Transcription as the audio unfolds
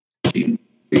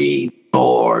3,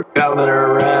 4, coming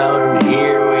around.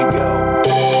 Here we go.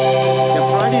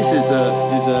 Yeah, Fridays is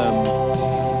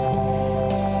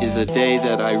a day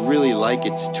that I really like.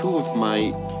 It's two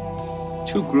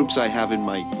groups I have in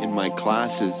my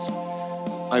classes.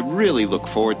 I really look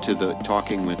forward to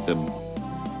talking with them.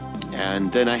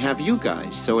 And then I have you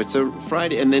guys. So it's a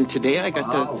Friday, and then today I got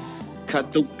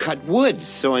to cut wood.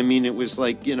 So I mean, it was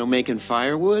like, making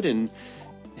firewood and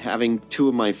having two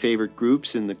of my favorite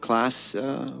groups in the class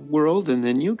world, and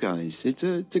then you guys. It's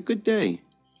a good day.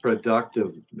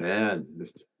 Productive man,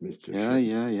 Mr.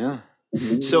 Yeah.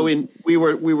 So we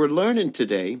were learning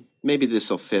today. Maybe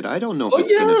this will fit. I don't know if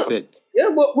it's going to fit. Yeah,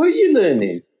 what were you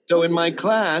learning? So in my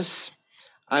class,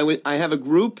 I have a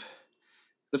group.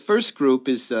 The first group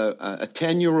is a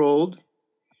 10-year-old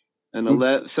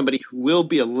and somebody who will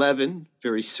be 11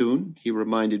 very soon. He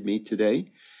reminded me today,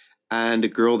 and a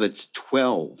girl that's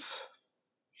 12.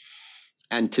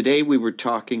 And today we were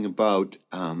talking about.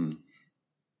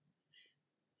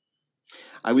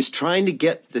 I was trying to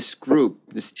get this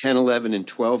group, this 10, 11, and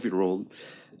 12-year-old,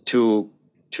 to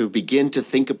begin to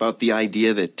think about the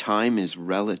idea that time is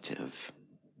relative.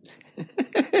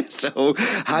 So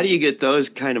how do you get those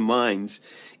kind of minds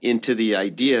into the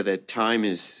idea that time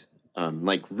is,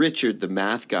 like Richard, the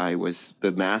math guy, was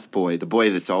the math boy, the boy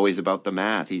that's always about the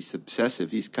math. He's obsessive.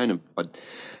 He's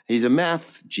he's a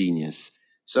math genius.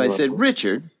 So I said,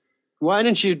 Richard, why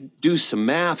don't you do some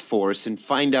math for us and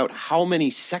find out how many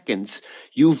seconds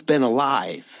you've been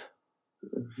alive?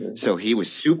 So he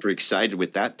was super excited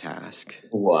with that task.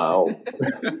 Wow.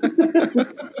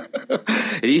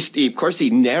 Of course, he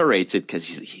narrates it because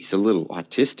he's a little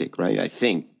autistic, right? I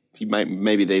think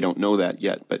maybe they don't know that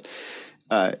yet, but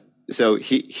so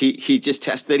he just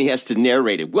has. Then he has to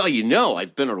narrate it. Well,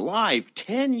 I've been alive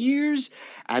 10 years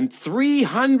and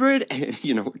 300.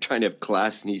 We're trying to have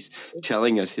class, and he's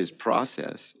telling us his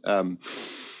process.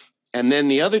 And then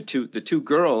the two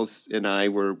girls and I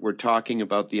were talking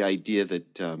about the idea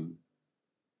that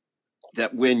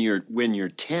that when you're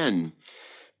 10,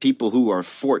 people who are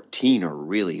 14 are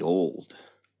really old.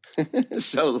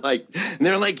 So and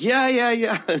they're like,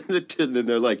 yeah. And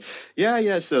they're like,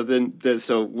 yeah. So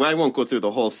I won't go through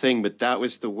the whole thing, but that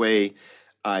was the way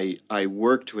I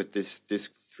worked with these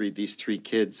three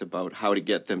kids about how to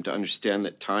get them to understand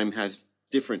that time has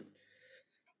different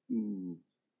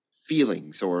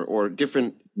feelings or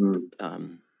different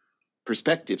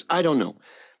perspectives. I don't know,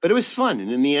 but it was fun. And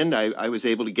in the end, I was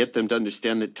able to get them to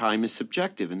understand that time is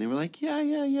subjective. And they were like,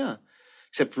 yeah.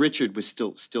 Except Richard was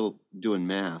still doing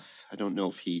math. I don't know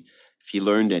if he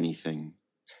learned anything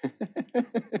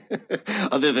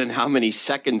other than how many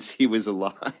seconds he was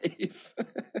alive.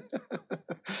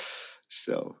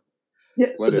 So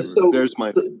whatever. There's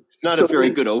my not a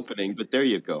very good opening, but there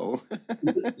you go.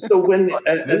 So when,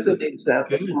 as an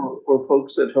example for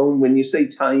folks at home, when you say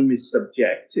time is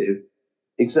subjective,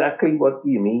 exactly what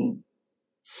do you mean?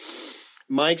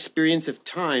 My experience of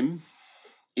time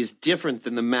is different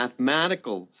than the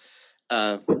mathematical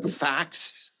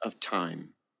facts of time.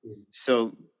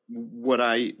 So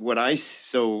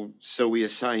so we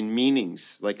assign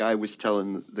meanings. Like I was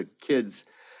telling the kids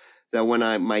that when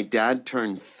my dad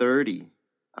turned 30,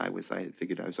 I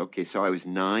figured I was okay. So I was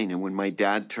 9, and when my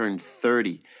dad turned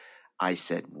 30, I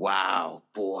said, "Wow,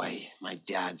 boy, my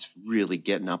dad's really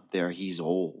getting up there. He's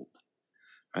old,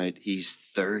 right? He's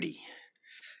 30."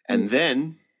 And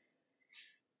then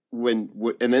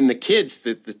then the kids,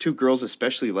 the two girls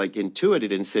especially,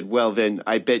 intuited and said, "Well, then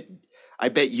I bet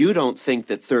you don't think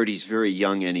that 30 is very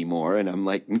young anymore." And I'm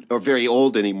like, or very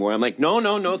old anymore. I'm like, no,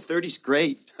 30's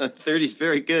great. 30's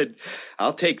very good.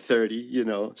 I'll take 30,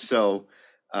 So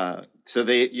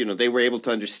they were able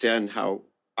to understand how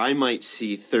I might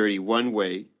see 30 one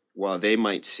way while they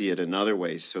might see it another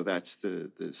way. So that's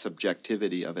the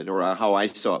subjectivity of it, or how I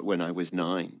saw it when I was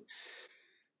 9,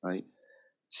 right?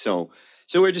 So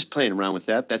we're just playing around with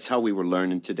that. That's how we were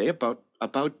learning today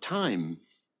about time.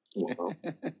 Wow.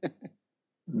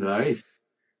 Nice.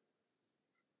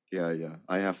 Yeah.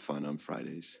 I have fun on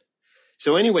Fridays.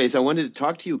 So anyways, I wanted to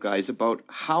talk to you guys about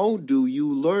how do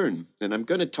you learn? And I'm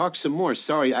going to talk some more.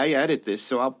 Sorry, I edit this,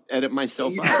 so I'll edit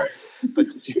myself out.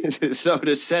 But so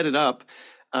to set it up,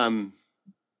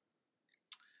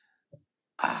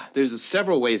 there's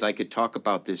several ways I could talk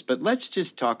about this, but let's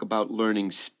just talk about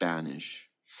learning Spanish.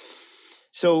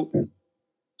 So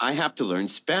I have to learn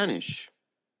Spanish,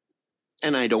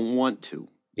 and I don't want to.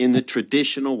 In the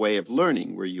traditional way of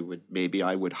learning, where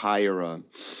I would hire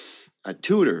a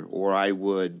tutor, or I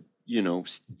would,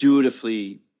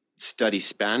 dutifully study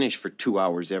Spanish for 2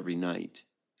 hours every night.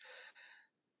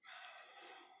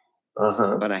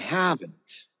 But I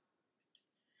haven't.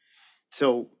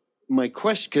 So my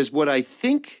question, because what I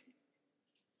think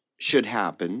should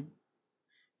happen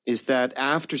is that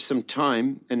after some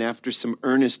time and after some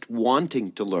earnest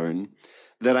wanting to learn,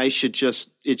 that it should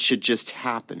just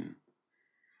happen.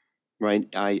 Right?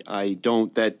 I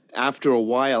don't, that after a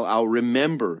while I'll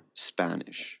remember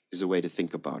Spanish is a way to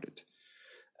think about it.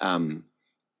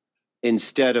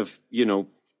 Instead of,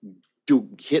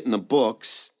 hitting the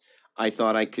books, I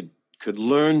thought I could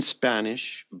learn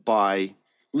Spanish by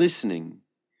listening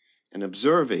and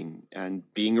observing and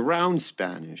being around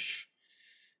Spanish.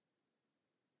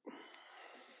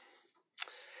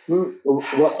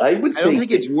 Well, I don't think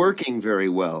it's working very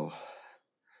well.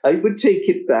 I would take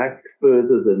it back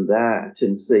further than that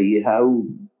and say, how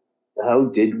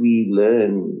did we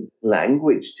learn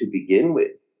language to begin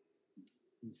with?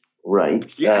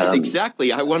 Right. Yes,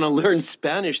 exactly. I want to learn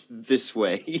Spanish this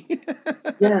way.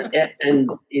 Yeah, and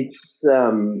it's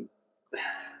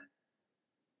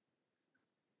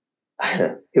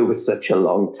it was such a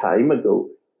long time ago.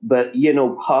 But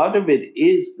part of it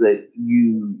is that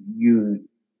you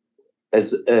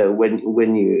as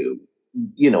when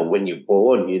you're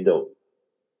born,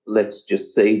 let's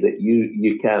just say that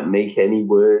you can't make any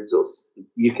words, or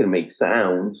you can make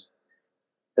sounds.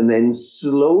 And then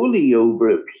slowly over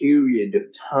a period of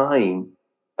time,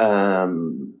 I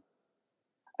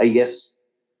guess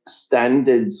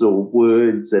standards or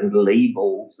words and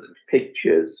labels and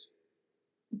pictures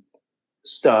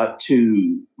start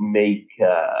to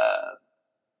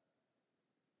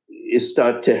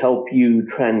help you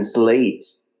translate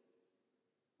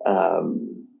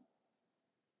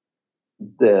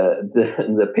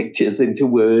the pictures into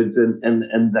words,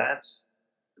 and that's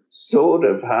sort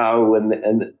of how, and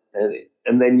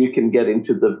then you can get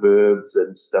into the verbs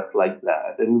and stuff like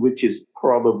that, and which is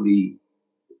probably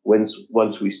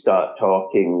once we start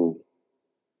talking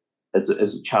as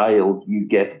a child, you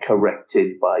get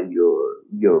corrected by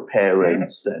your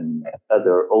parents and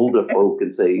other older folk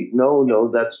and say, no,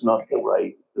 that's not the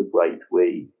right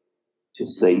way to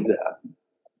say that.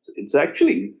 It's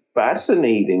actually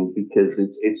fascinating because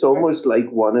it's almost like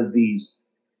one of these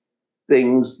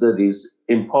things that is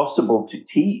impossible to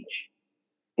teach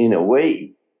in a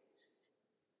way,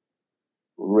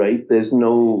 right? There's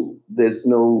no there's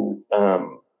no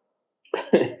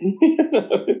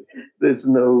method. There's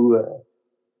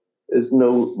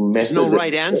no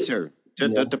right answer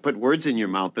to put words in your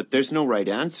mouth, but there's no right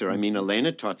answer. I mean,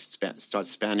 Elena taught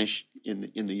Spanish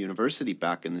in the university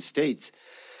back in the States,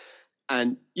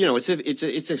 and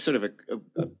it's a sort of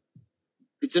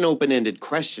it's an open-ended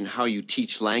question how you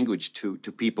teach language to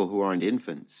people who aren't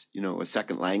infants. A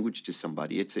second language to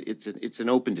somebody. It's an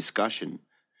open discussion.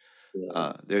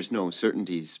 Yeah. There's no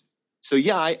certainties. So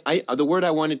yeah, I the word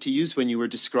I wanted to use when you were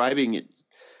describing it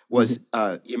was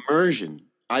immersion.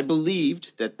 I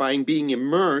believed that by being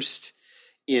immersed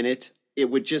in it, it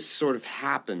would just sort of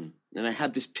happen. And I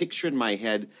had this picture in my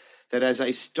head that as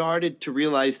I started to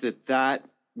realize that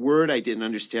word I didn't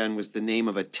understand was the name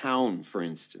of a town, for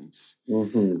instance.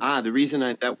 Mm-hmm. The reason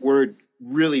that word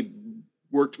really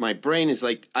worked my brain is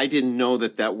like, I didn't know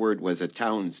that word was a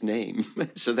town's name.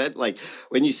 So that, like,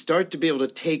 when you start to be able to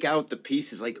take out the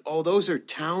pieces, like, oh, those are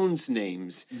towns'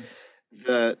 names.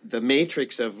 Mm-hmm. The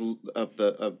matrix of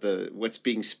the what's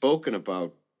being spoken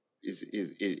about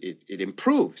it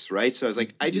improves, right? So I was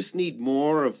like, I just need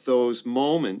more of those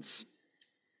moments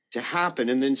to happen,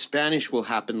 and then Spanish will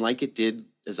happen like it did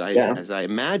as I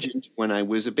imagined when I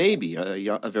was a baby,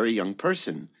 a very young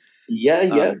person. Yeah.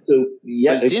 But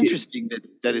it's interesting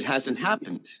that it hasn't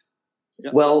happened.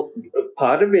 Yeah. Well,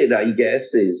 part of it, I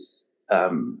guess, is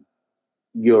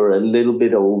you're a little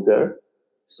bit older,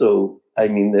 so. I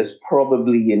mean, there's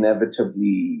probably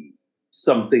inevitably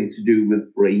something to do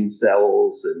with brain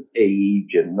cells and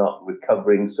age and not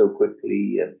recovering so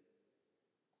quickly,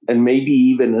 and maybe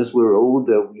even as we're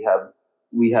older,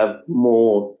 we have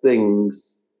more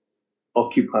things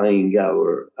occupying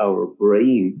our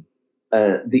brain.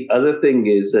 The other thing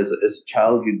is, as a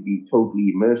child, you'd be totally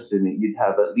immersed in it. You'd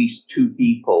have at least two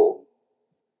people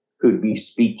who'd be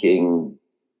speaking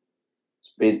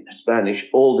Spanish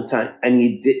all the time, and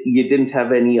you didn't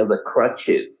have any other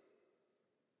crutches.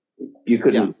 You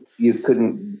couldn't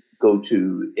go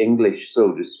to English,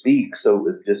 so to speak. So it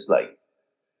was just like,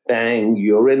 bang,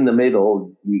 you're in the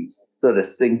middle. You sort of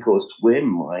sink or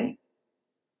swim, right?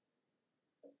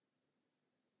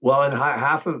 Well, and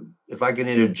half of, if I can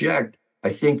interject, I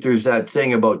think there's that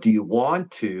thing about, do you want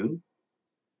to?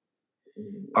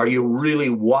 Are you really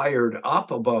wired up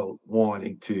about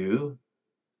wanting to?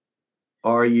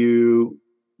 Are you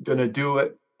going to do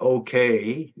it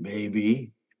okay,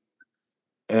 maybe?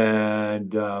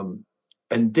 And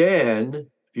then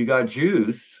If you got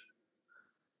juice,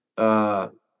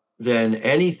 then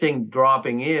anything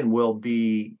dropping in will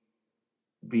be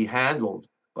handled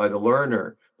by the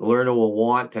learner. The learner will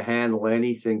want to handle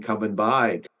anything coming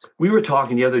by. We were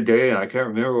talking the other day, and I can't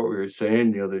remember what we were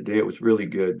saying the other day. It was really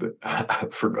good, but I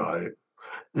forgot it.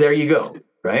 There you go,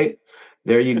 right?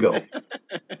 There you go.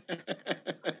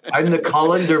 I'm the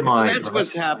colander mind. That's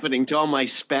what's happening to all my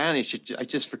Spanish. I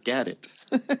just forget it.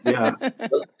 Yeah.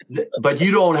 But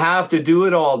you don't have to do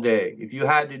it all day. If you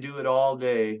had to do it all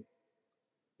day,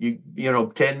 you know,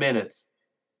 10 minutes.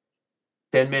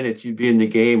 10 minutes, you'd be in the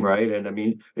game, right? And I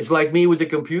mean, it's like me with the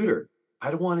computer.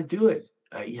 I don't want to do it.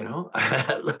 You know,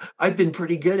 I've been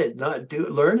pretty good at not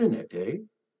learning it,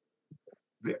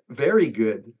 eh? Very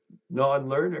good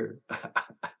non-learner.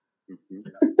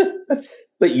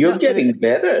 But you're getting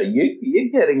better. You're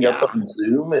getting up on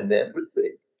Zoom and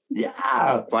everything.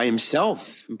 Yeah. By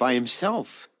himself.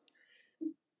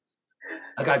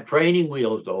 I got training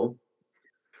wheels, though,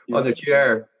 on the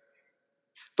chair.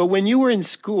 But when you were in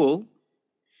school,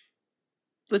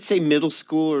 let's say middle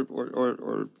school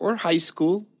or high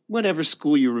school, whatever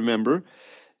school you remember,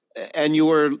 and you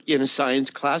were in a science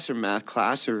class or math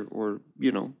class or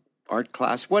you know, art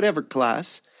class, whatever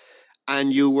class,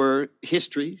 and you were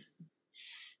history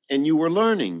and you were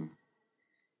learning.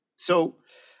 So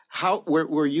how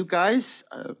were you guys?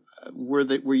 Were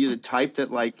you the type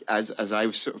that, like, as I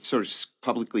was sort of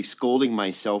publicly scolding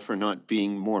myself for not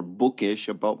being more bookish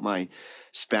about my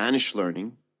Spanish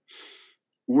learning?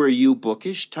 Were you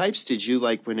bookish types? Did you,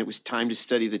 like, when it was time to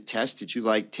study the test, did you,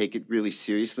 like, take it really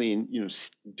seriously and, you know,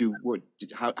 do what?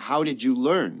 How did you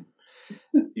learn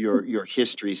your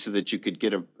history so that you could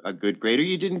get a good grade, or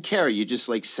you didn't care? You just,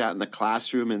 like, sat in the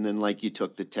classroom and then, like, you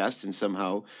took the test and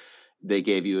somehow they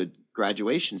gave you a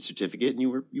graduation certificate and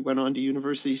you went on to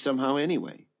university somehow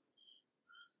anyway?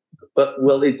 But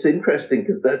well, it's interesting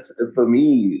because that's, for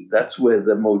me, that's where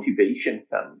the motivation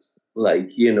comes. Like,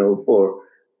 you know, for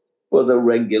the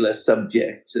regular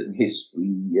subjects and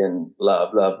history and blah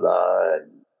blah blah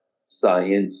and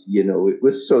science, you know, it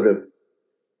was sort of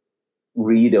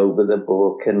read over the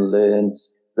book and learn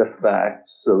the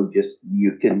facts so just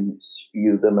you can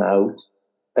spew them out.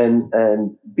 And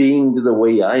being the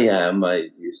way I am, I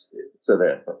used to sort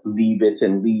of leave it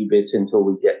until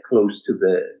we get close to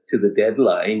the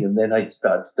deadline, and then I'd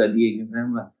start studying, and then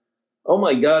I'm like, oh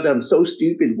my God, I'm so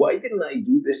stupid. Why didn't I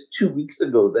do this 2 weeks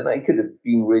ago? Then I could have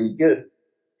been really good.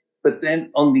 But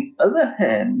then on the other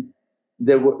hand,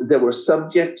 there were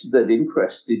subjects that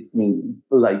interested me,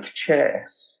 like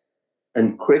chess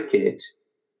and cricket.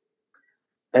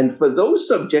 And for those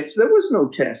subjects, there was no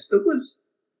test. There was,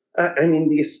 I mean,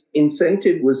 the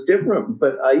incentive was different,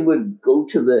 but I would go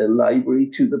to the library,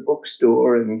 to the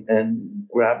bookstore, and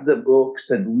grab the books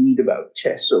and read about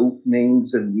chess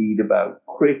openings and read about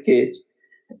cricket.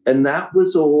 And that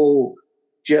was all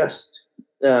just,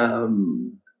 it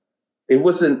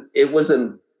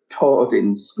wasn't taught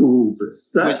in schools as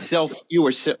such. It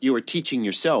was you were teaching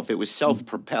yourself. It was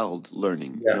self-propelled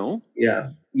learning, yeah, no?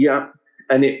 Yeah.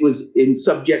 And it was in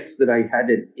subjects that I had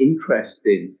an interest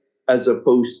in, as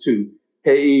opposed to,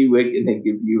 hey, we're going to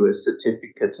give you a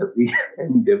certificate at the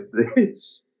end of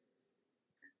this.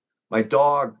 My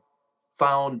dog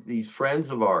found these friends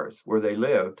of ours where they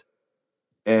lived,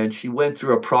 and she went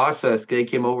through a process. They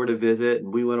came over to visit,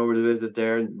 and we went over to visit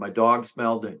there, and my dog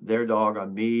smelled their dog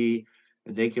on me,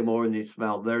 and they came over and they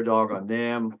smelled their dog on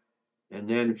them. And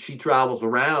then she travels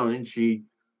around and she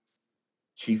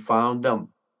found them.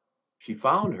 She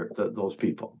found those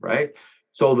people, right?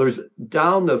 So there's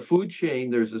down the food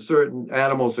chain, there's a certain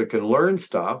animals that can learn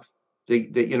stuff. They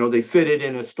you know, they fit it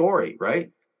in a story,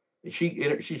 right?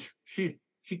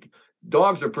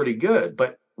 Dogs are pretty good,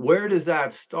 but where does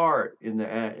that start in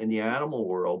the animal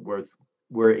world,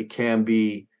 where it can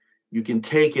be, you can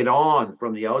take it on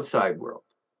from the outside world?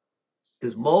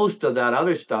 Because most of that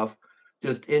other stuff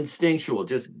just instinctual,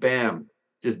 just bam,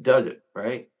 just does it,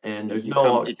 right? And there's it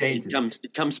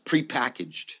comes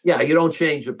prepackaged. Yeah, you don't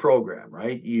change the program,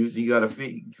 right? You got to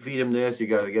feed him this, you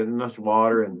got to get enough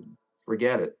water, and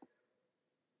forget it.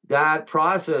 That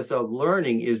process of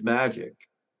learning is magic,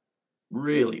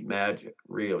 really magic,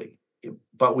 really.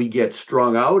 But we get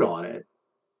strung out on it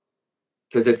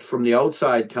because it's from the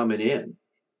outside coming in.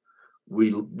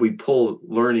 We pull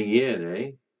learning in,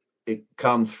 eh? It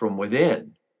comes from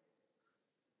within.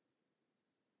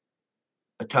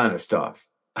 A ton of stuff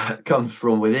comes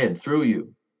from within through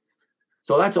you.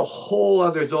 So that's a whole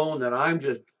other zone that I'm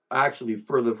just actually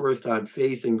for the first time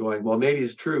facing, going, well, maybe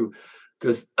it's true,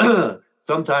 because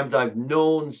sometimes I've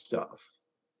known stuff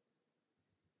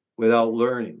without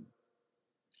learning.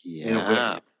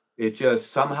 Yeah. It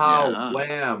just somehow, Yeah.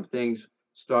 wham,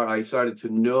 I started to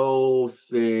know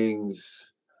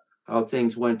things, how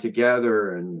things went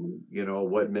together, and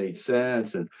what made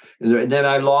sense, and then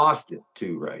I lost it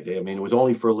too, right? I mean, it was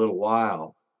only for a little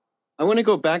while. I want to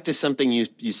go back to something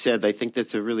you said. I think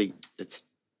it's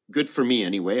good for me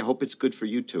anyway. I hope it's good for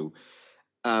you too.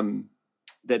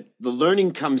 That the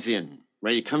learning comes in,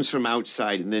 right? It comes from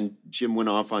outside, and then Jim went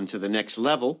off onto the next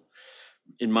level.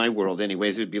 In my world,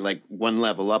 anyways, it'd be like one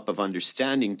level up of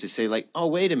understanding to say, like, oh,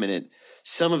 wait a minute,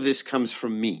 some of this comes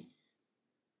from me.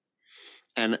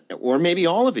 Or maybe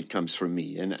all of it comes from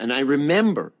me, and I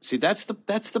remember. See, that's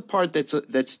the part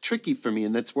that's tricky for me,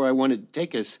 and that's where I wanted to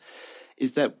take us.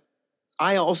 Is that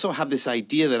I also have this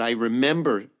idea that I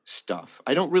remember stuff.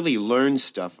 I don't really learn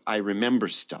stuff. I remember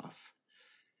stuff.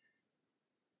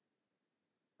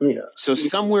 Yeah. So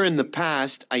somewhere in the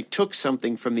past, I took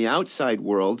something from the outside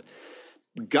world,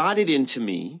 got it into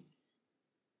me,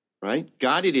 right?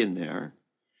 Got it in there,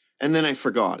 and then I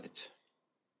forgot it.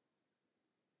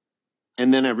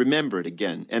 And then I remember it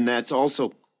again. And that's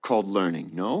also called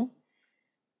learning, no?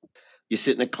 You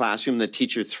sit in a classroom, the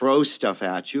teacher throws stuff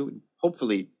at you,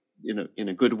 hopefully in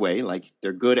a good way, like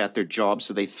they're good at their job,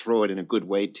 so they throw it in a good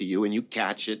way to you, and you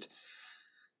catch it.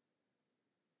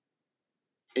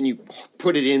 And you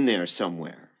put it in there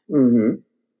somewhere. Mm-hmm.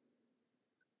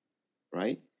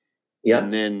 Right? Yeah.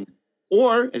 And then,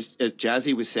 or as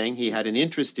Jazzy was saying, he had an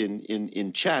interest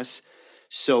in chess.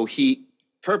 So he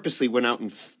purposely went out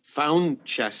and found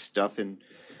chess stuff and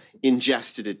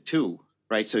ingested it too.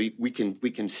 Right? So we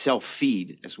can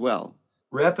self-feed as well.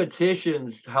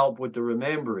 Repetitions help with the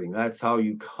remembering. That's how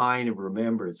you kind of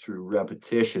remember, through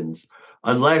repetitions,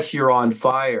 unless you're on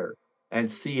fire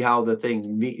and see how the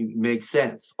thing makes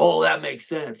sense. Oh, that makes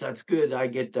sense. That's good. I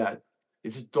get that.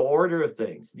 It's just the order of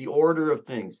things,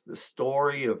 the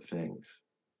story of things,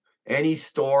 any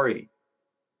story.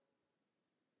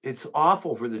 It's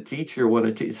awful for the teacher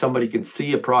when somebody can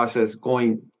see a process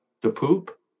going to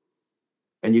poop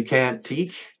and you can't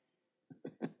teach.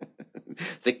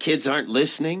 The kids aren't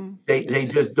listening. They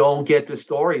just don't get the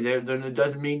story. It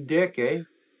doesn't mean dick, eh?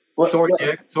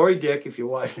 Sorry, Dick, if you're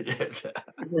watching it.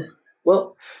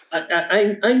 Well,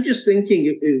 I'm just thinking,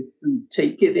 if you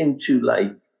take it into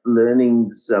like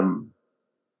learning some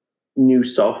new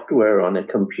software on a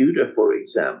computer, for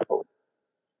example.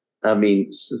 I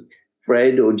mean,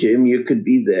 Fred or Jim, you could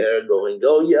be there going,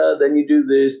 oh yeah, then you do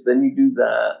this, then you do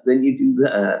that, then you do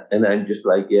that. And I'm just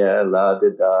like, yeah, la da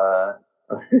da.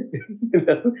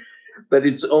 But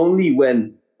it's only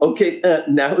when, okay,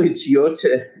 now it's your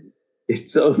turn.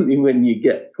 It's only when you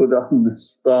get put on the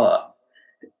spot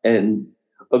and,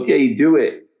 okay, do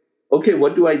it. Okay,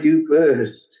 what do I do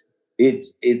first?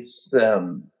 It's just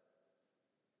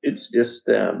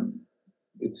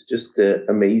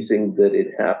amazing that it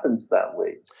happens that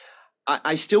way.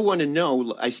 I still want to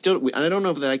know. I don't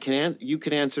know that I can. You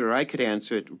can answer, or I could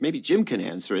answer it. Maybe Jim can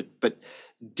answer it. But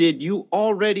did you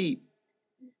already?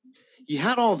 You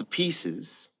had all the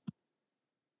pieces,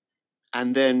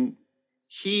 and then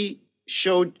he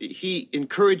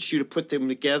encouraged you to put them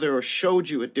together, or showed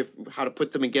you how to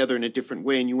put them together in a different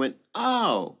way, and you went,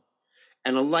 oh,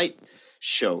 and a light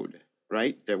showed.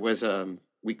 Right, there was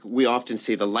we often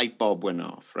say the light bulb went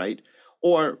off, right?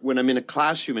 Or when I'm in a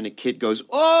classroom and a kid goes,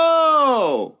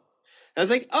 oh, I was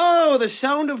like, oh, the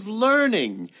sound of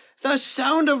learning. The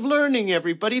sound of learning,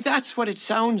 everybody. That's what it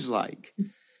sounds like.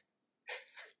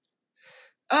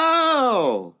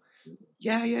 Oh,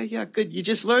 yeah. Good. You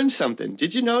just learned something.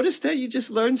 Did you notice that? You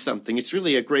just learned something. It's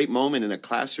really a great moment in a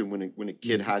classroom when a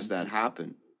kid has that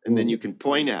happen. And then you can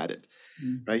point at it,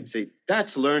 right? Say,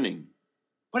 that's learning.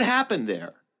 What happened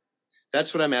there?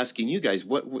 That's what I'm asking you guys.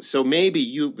 So maybe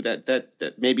you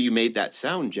maybe you made that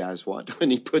sound, Jazzwad,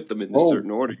 when he put them in a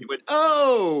certain order. You went,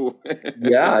 oh,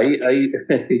 yeah.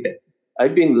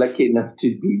 I've been lucky enough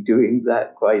to be doing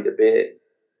that quite a bit.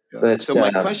 But, so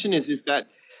my question is that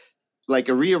like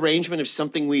a rearrangement of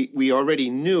something we already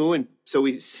knew, and so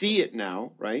we see it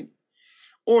now, right?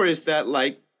 Or is that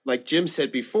like Jim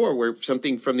said before, where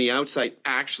something from the outside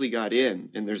actually got in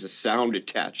and there's a sound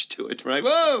attached to it, right?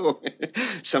 Whoa,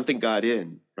 something got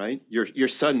in, right? Your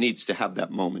son needs to have that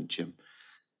moment, Jim.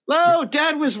 Oh,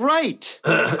 Dad was right.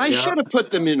 I should have put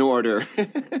them in order.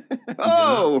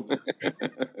 Oh.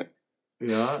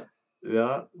 Yeah.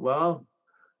 Well,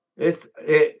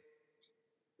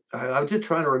 I'm just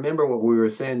trying to remember what we were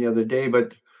saying the other day,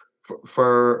 but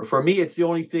for me, it's the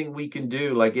only thing we can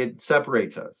do. Like, it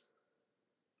separates us.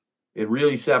 It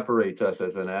really separates us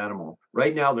as an animal.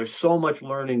 Right now, there's so much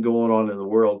learning going on in the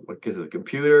world because of the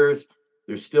computers.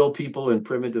 There's still people in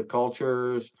primitive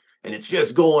cultures. and it's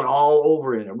just going all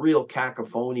over in a real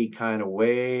cacophony kind of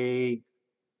way.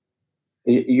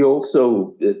 You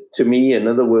also, to me,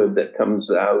 another word that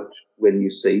comes out when you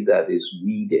say that is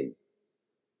weeding,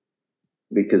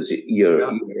 because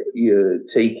you're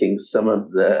taking some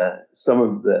of the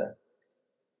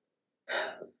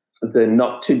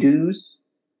not to dos,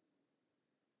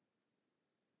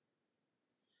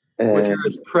 which are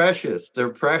precious. They're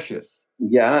precious.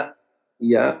 Yeah,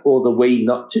 or the way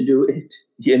not to do it.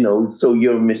 So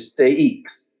your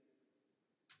mistakes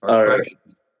are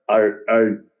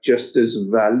just as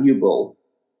valuable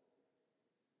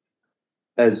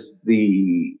as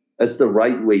the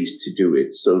right ways to do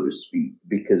it, so to speak,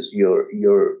 because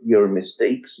your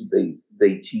mistakes,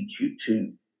 they teach you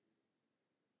too.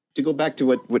 To go back to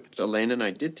what Elaine and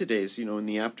I did today is, in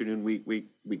the afternoon we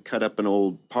cut up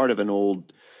part of an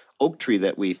old oak tree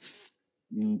that we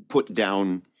put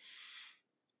down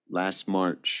last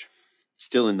March,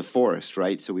 still in the forest,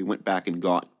 right? So we went back and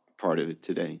got part of it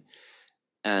today.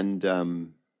 And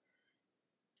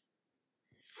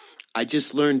I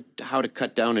just learned how to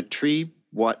cut down a tree.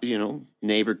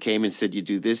 Neighbor came and said, you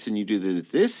do this and you do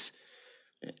this,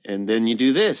 and then you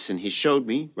do this. And he showed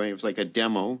me, right? It was like a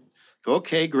demo.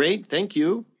 Okay, great, thank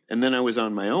you. And then I was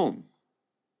on my own.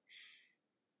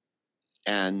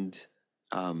 And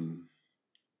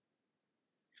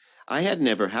I had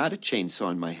never had a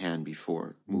chainsaw in my hand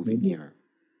before moving here.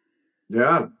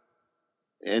 Yeah.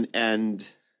 And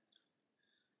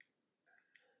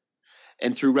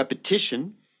through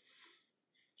repetition,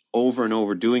 over and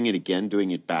over, doing it again,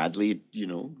 doing it badly,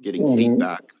 getting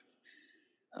feedback,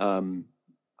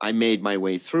 I made my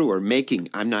way through,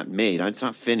 it's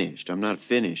not finished. I'm not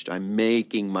finished. I'm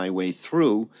making my way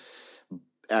through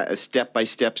a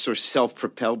step-by-step, sort of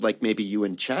self-propelled, like maybe you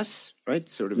in chess, right?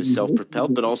 Sort of a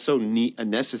self-propelled, but also a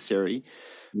necessary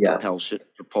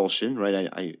propulsion, right?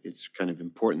 It's kind of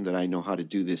important that I know how to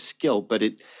do this skill, but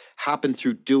it happened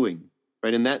through doing,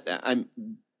 right? And that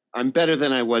I'm better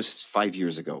than I was 5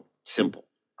 years ago. Simple,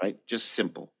 right? Just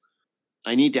simple.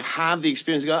 I need to have the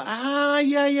experience. Go,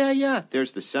 yeah.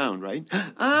 There's the sound, right?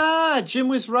 Jim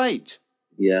was right.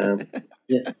 Yeah.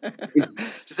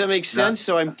 Does that make sense?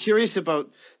 So I'm curious about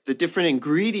the different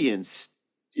ingredients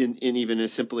in even a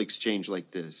simple exchange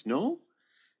like this. No?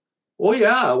 Oh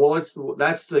yeah. Well,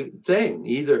 that's the thing.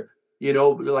 Either,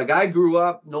 like I grew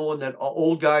up knowing that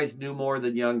old guys knew more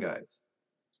than young guys.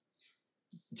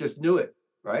 Just knew it,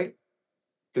 right?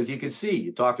 Because you can see,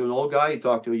 you talk to an old guy, you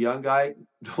talk to a young guy,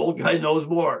 the old guy knows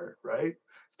more, right?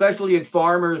 Especially in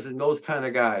farmers and those kind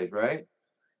of guys, right?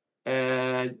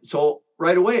 And so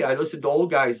right away, I listened to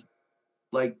old guys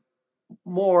like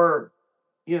more,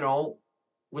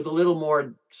 with a little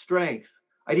more strength.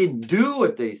 I didn't do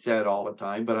what they said all the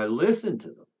time, but I listened to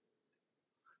them.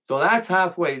 So that's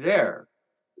halfway there.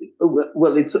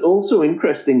 Well, it's also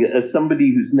interesting as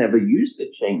somebody who's never used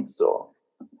a chainsaw.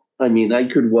 I mean,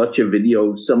 I could watch a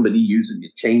video of somebody using a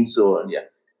chainsaw and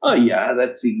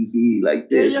that's easy. Like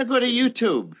this. Yeah, go to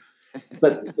YouTube.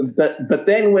 but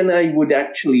then when I would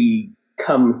actually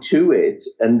come to it,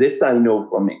 and this I know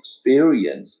from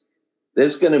experience,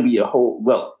 there's going to be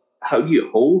how do you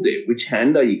hold it? Which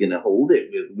hand are you going to hold it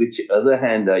with? Which other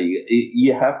hand are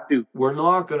you have to? We're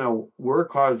not going to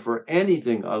work hard for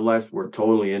anything unless we're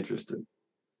totally interested.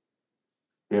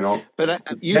 But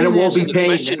you didn't answer the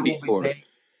question before.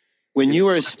 When you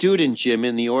were a student, Jim,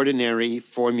 in the ordinary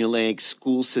formulaic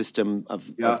school system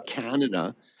of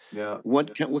Canada,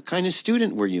 what kind of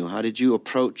student were you? How did you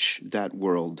approach that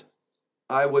world?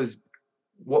 I was,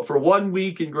 for 1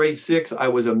 week in grade 6, I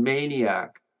was a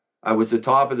maniac. I was the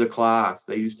top of the class.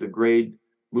 They used to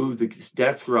move the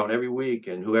desks around every week,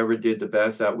 and whoever did the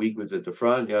best that week was at the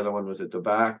front. The other one was at the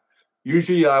back.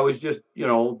 Usually I was just,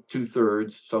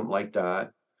 2/3, something like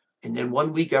that. And then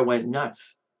 1 week I went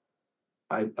nuts.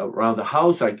 Around the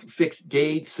house, I fixed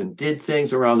gates and did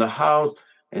things around the house.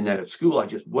 And then at school, I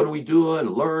just, what are we doing?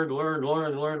 Learn,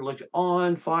 like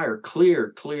on fire,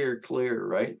 clear,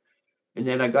 right? And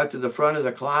then I got to the front of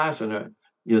the class, and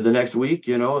the next week,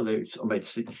 there's my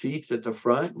seats at the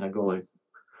front, and I go like,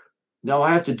 now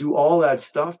I have to do all that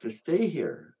stuff to stay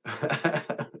here,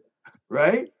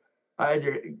 right? I had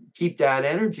to keep that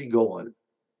energy going,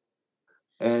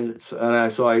 and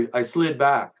so I slid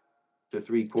back to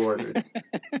 3/4,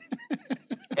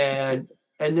 and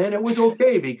then it was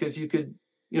okay because you could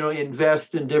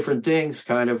invest in different things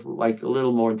kind of like a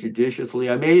little more judiciously.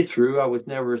 I made it through. I was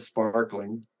never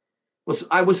sparkling. Well,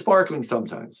 I was sparkling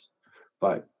sometimes,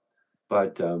 but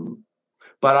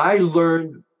I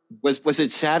learned. Was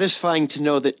it satisfying to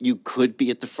know that you could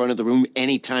be at the front of the room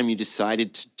anytime you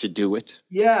decided to do it?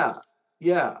 Yeah,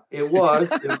 Yeah, it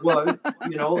was, it was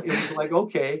like,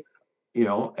 okay,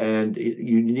 and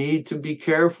you need to be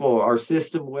careful. Our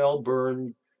system will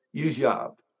burn you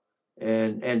up.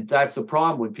 And that's the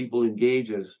problem when people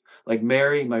engage as like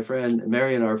Mary, my friend,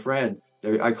 Mary and our friend,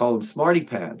 I call them smarty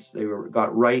pants. They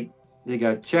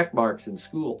got check marks in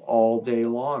school all day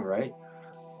long, right?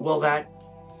 Well, that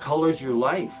colors your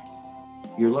life.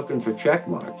 You're looking for check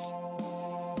marks.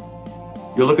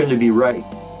 You're looking to be right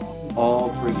all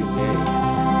friggin' day.